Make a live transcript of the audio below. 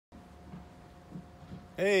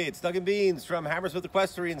Hey, it's Doug and Beans from Hammersmith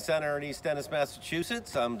Equestrian Center in East Ennis,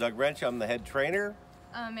 Massachusetts. I'm Doug Wrench. I'm the head trainer.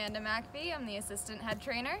 I'm Amanda McAfee. I'm the assistant head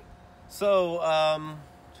trainer. So,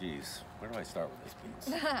 geez, where do I start with this,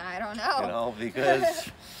 Beans? I don't know.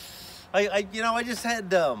 Because I just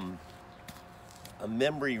had a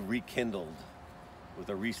memory rekindled with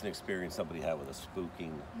a recent experience somebody had with a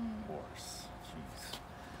spooking horse. Jeez.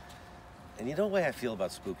 And you know the way I feel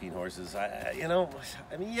about spooking horses?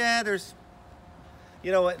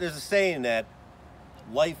 There's a saying that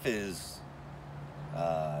life is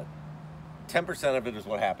 10% of it is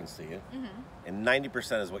what happens to you, and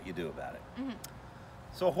 90% is what you do about it.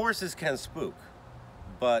 So horses can spook,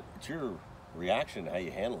 but it's your reaction to how you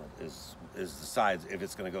handle it is decides if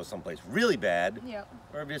it's going to go someplace really bad,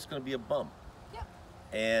 or if it's going to be a bump.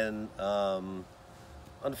 And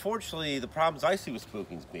unfortunately, the problems I see with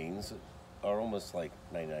spooking beans are almost like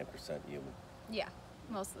 99% human. Yeah,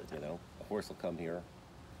 most of the time. You know, a horse will come here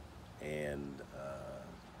and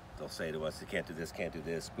they'll say to us, you can't do this, can't do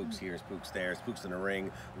this, spooks here, spooks there, spooks in the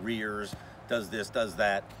ring, rears, does this, does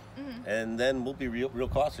that. And then we'll be real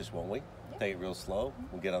cautious, won't we? Take it real slow,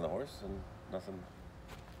 we'll get on the horse and nothing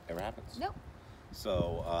ever happens. Nope.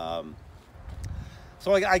 So,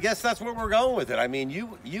 I guess that's where we're going with it. I mean,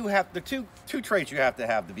 you have the two traits you have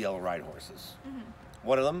to be able to ride horses.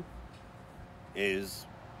 One of them is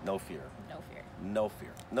no fear. No fear. No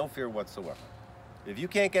fear. No fear whatsoever. If you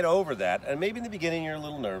can't get over that, and maybe in the beginning you're a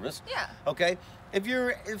little nervous. Yeah. Okay. If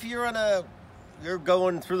you're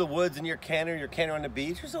going through the woods and you're canoeing on the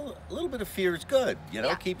beach, there's a little bit of fear is good. You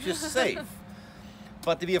know, keeps you safe.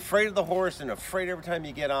 But to be afraid of the horse and afraid every time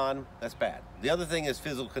you get on, that's bad. The other thing is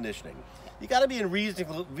physical conditioning. You got to be in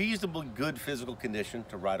reasonably good physical condition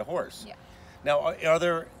to ride a horse. Yeah. Now, are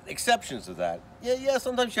there exceptions to that? Yeah.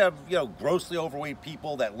 Sometimes you have, grossly overweight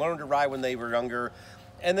people that learned to ride when they were younger,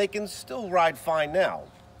 and they can still ride fine now.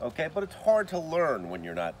 Okay, but it's hard to learn when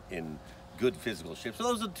you're not in good physical shape. So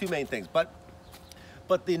those are the two main things. But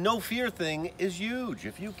the no fear thing is huge.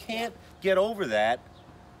 If you can't get over that,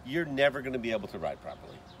 you're never going to be able to ride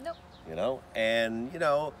properly. Nope. And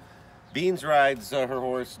Beans rides her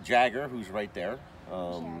horse Jagger, who's right there.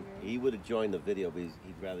 He would have joined the video, but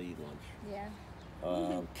he'd rather eat lunch.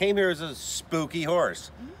 Yeah. Came here as a spooky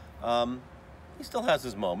horse. He still has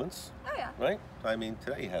his moments. Oh yeah. Right? I mean,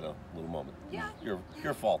 today he had a little moment. Yeah.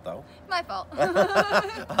 Your fault, though. My fault.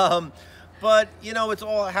 But it's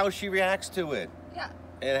all how she reacts to it. Yeah.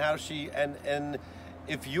 And how she and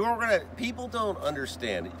if you're gonna, people don't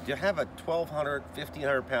understand. You have a 1,200,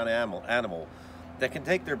 1,500 pound animal that can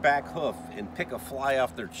take their back hoof and pick a fly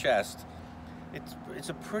off their chest. It's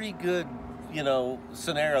a pretty good,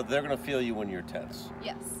 scenario. They're gonna feel you when you're tense.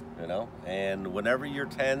 Yes. And whenever you're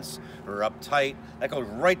tense or uptight, that goes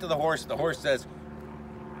right to the horse. The horse says,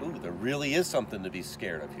 ooh, there really is something to be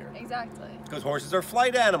scared of here. Exactly. Because horses are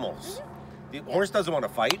flight animals. The horse doesn't want to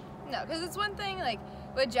fight. No, because it's one thing, like,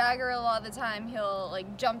 with Jagger, a lot of the time, he'll,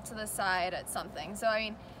 jump to the side at something. So,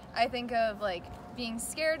 I think of, being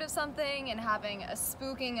scared of something and having a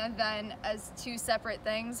spooking event as two separate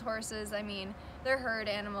things. Horses, they're herd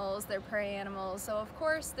animals, they're prey animals, so of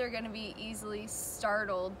course they're going to be easily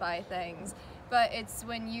startled by things. But it's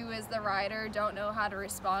when you as the rider don't know how to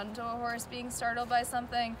respond to a horse being startled by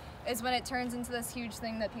something, is when it turns into this huge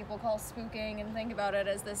thing that people call spooking and think about it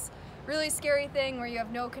as this really scary thing where you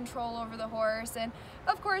have no control over the horse. And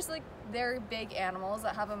of course, they're big animals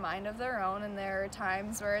that have a mind of their own, and there are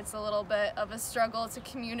times where it's a little bit of a struggle to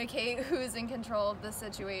communicate who's in control of the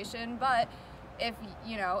situation. But if,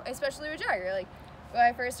 especially with Jagger, when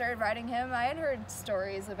I first started riding him, I had heard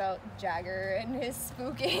stories about Jagger and his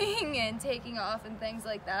spooking and taking off and things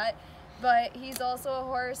like that. But he's also a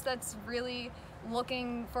horse that's really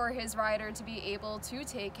looking for his rider to be able to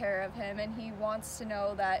take care of him, and he wants to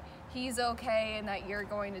know that he's okay and that you're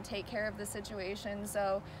going to take care of the situation.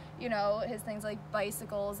 So, his things like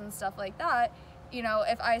bicycles and stuff like that,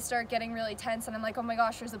 if I start getting really tense and I'm like, oh my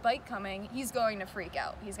gosh, there's a bike coming, he's going to freak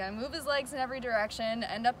out. He's going to move his legs in every direction,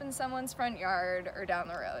 end up in someone's front yard or down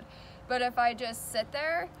the road. But if I just sit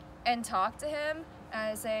there and talk to him and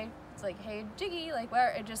I say, it's like, hey, Jiggy,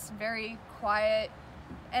 where, and just very quiet.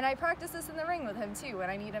 And I practice this in the ring with him too, when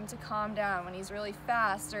I need him to calm down, when he's really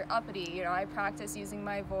fast or uppity. I practice using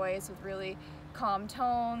my voice with really calm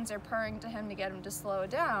tones or purring to him to get him to slow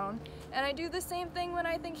down. And I do the same thing when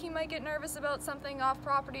I think he might get nervous about something off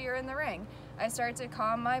property or in the ring. I start to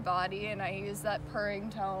calm my body and I use that purring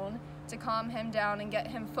tone to calm him down and get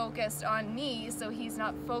him focused on me so he's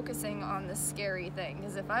not focusing on the scary thing.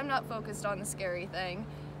 Because if I'm not focused on the scary thing,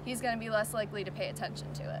 he's going to be less likely to pay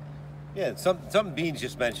attention to it. Yeah, something Beans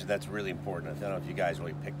just mentioned that's really important. I don't know if you guys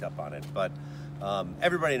really picked up on it, but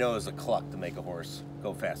everybody knows a cluck to make a horse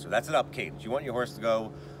go faster. That's an up cadence. You want your horse to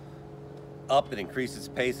go up and increase its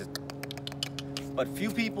pace. But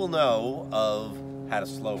few people know of how to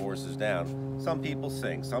slow horses down. Some people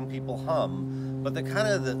sing, some people hum, but the kind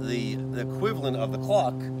of the equivalent of the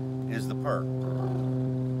cluck is the purr.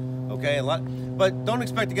 Okay, but don't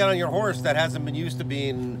expect to get on your horse that hasn't been used to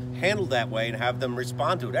being handled that way and have them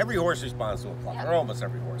respond to it. Every horse responds to a cluck, or almost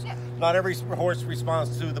every horse. Yeah. Not every horse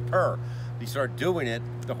responds to the purr. If you start doing it,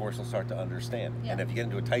 the horse will start to understand. Yeah. And if you get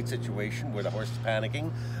into a tight situation where the horse is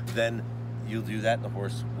panicking, then you'll do that and the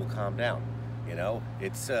horse will calm down. You know,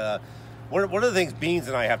 it's one of the things Beans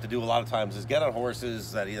and I have to do a lot of times is get on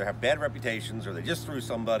horses that either have bad reputations or they just threw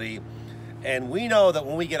somebody. And we know that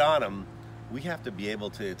when we get on them, we have to be able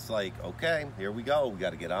to, it's like, okay, here we go. We got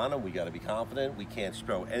to get on them. We got to be confident. We can't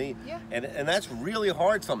throw any. Yeah. And that's really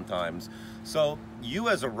hard sometimes. So you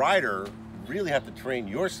as a rider really have to train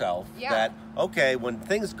yourself that, okay, when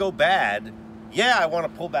things go bad, yeah, I want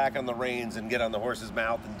to pull back on the reins and get on the horse's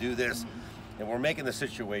mouth and do this. And we're making the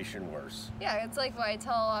situation worse. Yeah, it's like what I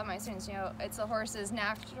tell a lot of my students, you know, it's a horse's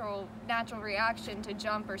natural reaction to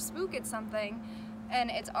jump or spook at something. And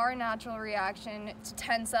it's our natural reaction to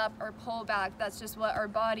tense up or pull back. That's just what our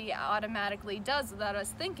body automatically does without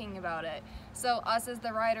us thinking about it. So us as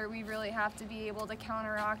the rider, we really have to be able to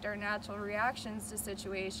counteract our natural reactions to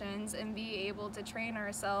situations and be able to train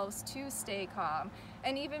ourselves to stay calm.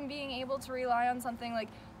 And even being able to rely on something like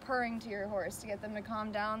purring to your horse to get them to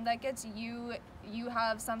calm down, that gets you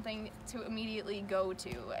have something to immediately go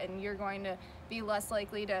to, and you're going to be less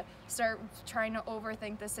likely to start trying to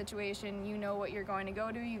overthink the situation. You know what you're going to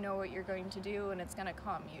go to, you know what you're going to do, and it's going to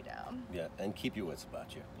calm you down. Yeah, and keep your wits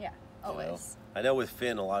about you. Yeah, always. You know? I know with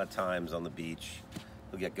Finn, a lot of times on the beach,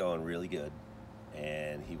 he'll get going really good,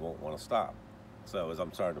 and he won't want to stop. So as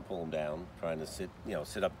I'm starting to pull him down, trying to sit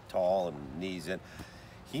up tall and knees in,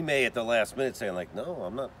 he may at the last minute say, like, no,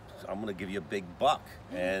 I'm not, I'm going to give you a big buck.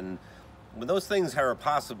 Mm-hmm. And when those things are a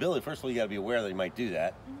possibility, first of all, you got to be aware that you might do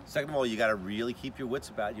that. Mm-hmm. Second of all, you got to really keep your wits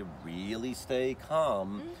about you, really stay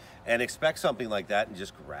calm, and expect something like that and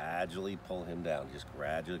just gradually pull him down. Just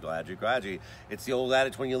gradually. It's the old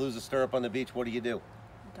adage, when you lose a stirrup on the beach, what do?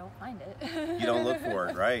 Don't find it. You don't look for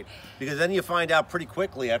it, right? Because then you find out pretty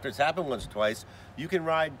quickly, after it's happened once or twice, you can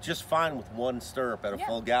ride just fine with one stirrup at a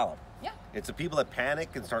full gallop. Yeah. It's the people that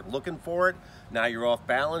panic and start looking for it. Now you're off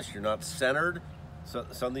balance, you're not centered, so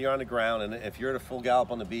suddenly you're on the ground, and if you're at a full gallop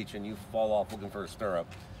on the beach and you fall off looking for a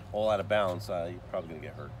stirrup, all out of balance, you're probably going to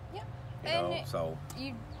get hurt. Yeah.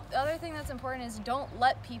 The other thing that's important is don't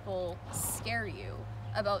let people scare you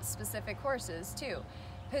about specific horses, too.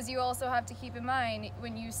 Because you also have to keep in mind,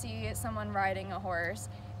 when you see someone riding a horse,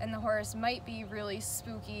 and the horse might be really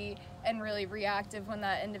spooky and really reactive when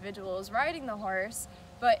that individual is riding the horse,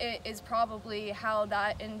 but it is probably how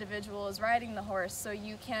that individual is riding the horse, so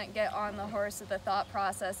you can't get on the horse with the thought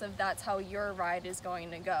process of that's how your ride is going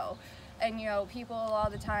to go. And you know, people a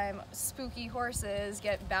lot of the time, spooky horses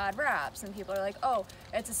get bad raps, and people are like, oh,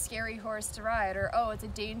 it's a scary horse to ride, or oh, it's a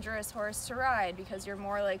dangerous horse to ride, because you're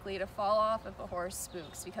more likely to fall off if a horse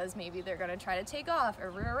spooks, because maybe they're going to try to take off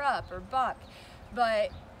or rear up or buck.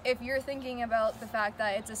 But if you're thinking about the fact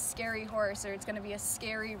that it's a scary horse or it's going to be a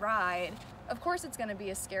scary ride, of course it's going to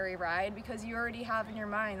be a scary ride, because you already have in your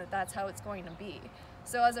mind that that's how it's going to be.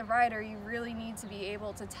 So as a rider, you really need to be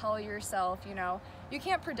able to tell yourself, you know, you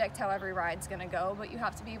can't predict how every ride's going to go, but you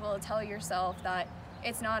have to be able to tell yourself that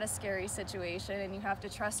it's not a scary situation, and you have to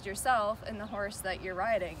trust yourself and the horse that you're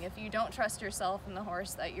riding. If you don't trust yourself and the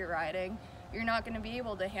horse that you're riding, you're not going to be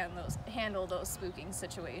able to handle those spooking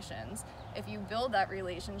situations. If you build that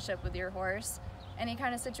relationship with your horse, any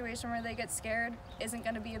kind of situation where they get scared isn't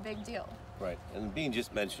going to be a big deal. Right, and Bean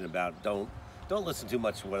just mentioned about don't listen too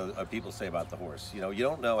much to what people say about the horse. You know, you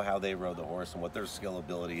don't know how they rode the horse and what their skill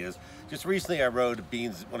ability is. Just recently I rode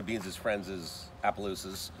one of Beans' friends'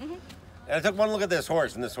 Appaloosas. Mm-hmm. And I took one look at this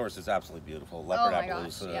horse, and this horse is absolutely beautiful. Leopard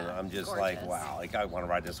Appaloosa. Gosh, yeah, I'm just gorgeous. Like, wow, like I want to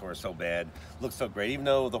ride this horse so bad. Looks so great. Even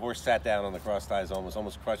though the horse sat down on the cross ties,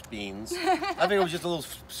 almost crushed Beans. I think it was just a little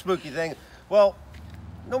spooky thing. Well,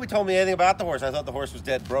 nobody told me anything about the horse. I thought the horse was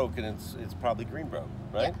dead broke, and it's probably green broke,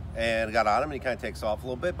 right? Yeah. And I got on him, and he kind of takes off a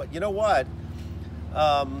little bit. But you know what?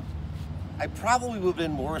 I probably would have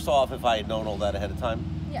been worse off if I had known all that ahead of time.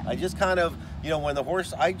 Yeah. I just kind of, you know, when the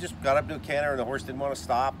horse, I just got up to a canter and the horse didn't want to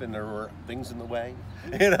stop, and there were things in the way,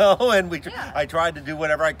 you know, and I tried to do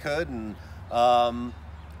whatever I could, and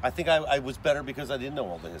I think I was better because I didn't know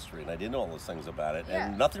all the history and I didn't know all those things about it. Yeah.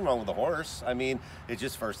 And nothing wrong with the horse. I mean, it's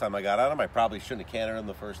just first time I got on him. I probably shouldn't have cantered him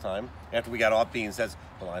the first time. After we got off, Bean says,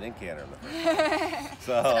 well, I didn't canter him the first time.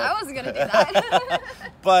 So I wasn't going to do that.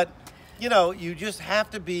 But, you know, you just have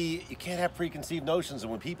to be, you can't have preconceived notions.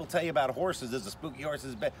 And when people tell you about horses, there's a spooky horse,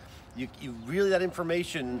 is bad. You really, that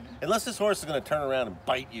information, unless this horse is going to turn around and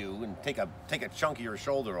bite you and take a chunk of your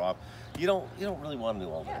shoulder off, you don't really want to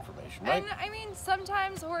know all the information, right? And I mean,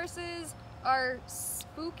 sometimes horses are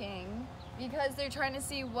spooking because they're trying to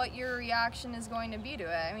see what your reaction is going to be to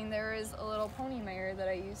it. I mean, there was a little pony mare that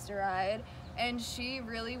I used to ride, and she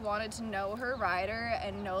really wanted to know her rider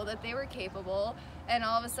and know that they were capable, and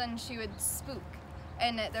all of a sudden she would spook.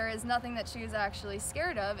 And there is nothing that she was actually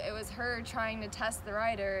scared of. It was her trying to test the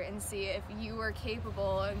rider and see if you were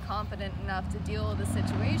capable and confident enough to deal with the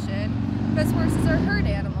situation. Because horses are herd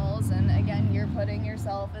animals, and again, you're putting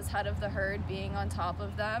yourself as head of the herd, being on top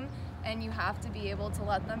of them, and you have to be able to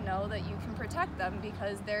let them know that you can protect them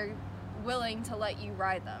because they're willing to let you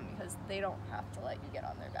ride them because they don't have to let you get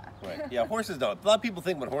on their back. Right. Yeah, horses don't. A lot of people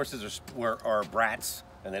think when horses are brats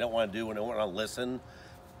and they don't want to do and they don't want to listen.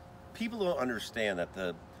 People don't understand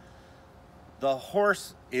that the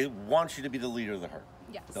horse, it wants you to be the leader of the herd.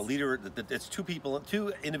 Yes. The leader, it's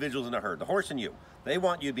two individuals in a herd, the horse and you. They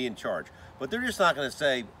want you to be in charge. But they're just not going to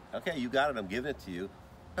say, okay, you got it, I'm giving it to you.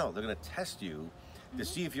 No, they're going to test you to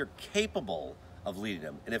see if you're capable of leading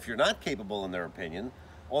them. And if you're not capable, in their opinion,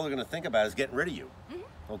 all they're going to think about is getting rid of you.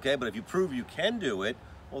 Okay, but if you prove you can do it,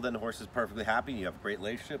 well, then the horse is perfectly happy, and you have a great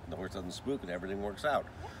relationship, and the horse doesn't spook, and everything works out.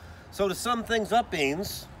 So to sum things up,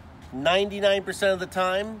 Beans, 99% of the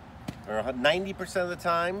time, or 90% of the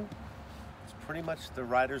time, it's pretty much the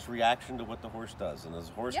rider's reaction to what the horse does. And is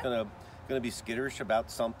the horse gonna be skitterish about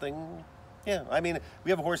something? Yeah, I mean,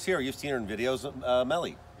 we have a horse here. You've seen her in videos,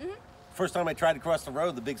 Melly. First time I tried to cross the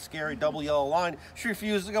road, the big scary double yellow line, she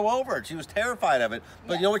refused to go over it. She was terrified of it.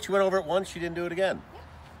 But you know what? She went over it once. She didn't do it again.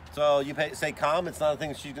 So you say calm. It's not a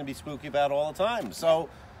thing she's gonna be spooky about all the time. So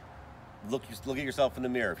look at yourself in the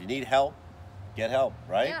mirror. If you need help, get help,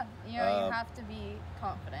 right? Yeah, you know, you have to be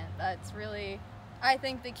confident. That's really, I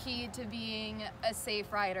think, the key to being a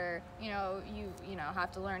safe rider. You know, you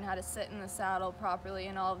have to learn how to sit in the saddle properly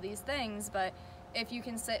and all of these things, but if you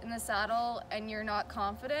can sit in the saddle and you're not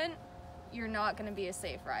confident, you're not going to be a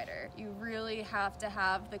safe rider. You really have to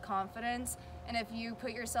have the confidence, and if you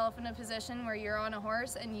put yourself in a position where you're on a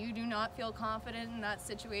horse and you do not feel confident in that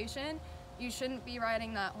situation, you shouldn't be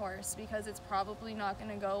riding that horse because it's probably not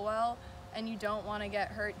going to go well. And you don't want to get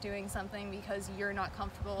hurt doing something because you're not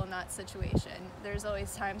comfortable in that situation. There's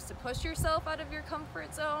always times to push yourself out of your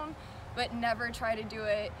comfort zone, but never try to do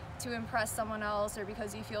it to impress someone else or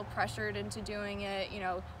because you feel pressured into doing it. You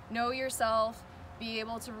know yourself, be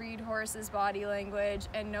able to read horses' body language,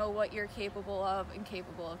 and know what you're capable of and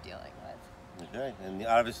capable of dealing with. Okay, and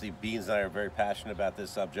obviously Beans and I are very passionate about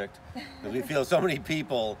this subject. Because we feel so many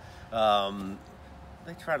people,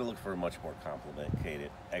 they try to look for a much more complicated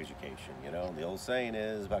education, you know. The old saying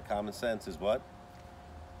is about common sense is what?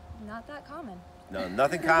 Not that common. No,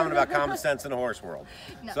 nothing common about common sense in the horse world.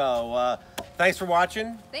 No. So thanks for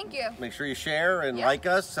watching. Thank you. Make sure you share and like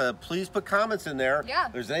us. Please put comments in there. Yeah.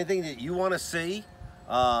 If there's anything that you want to see,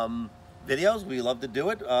 videos, we love to do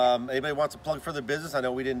it. Anybody wants to plug for their business? I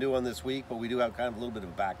know we didn't do one this week, but we do have kind of a little bit of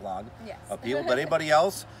a backlog of people. But anybody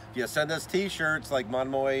else, if you send us t-shirts like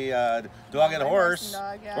Monomoy Dog and Horse,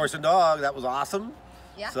 Horse and Dog, that was awesome.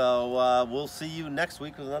 Yeah. So we'll see you next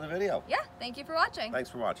week with another video. Yeah, thank you for watching. Thanks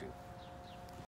for watching.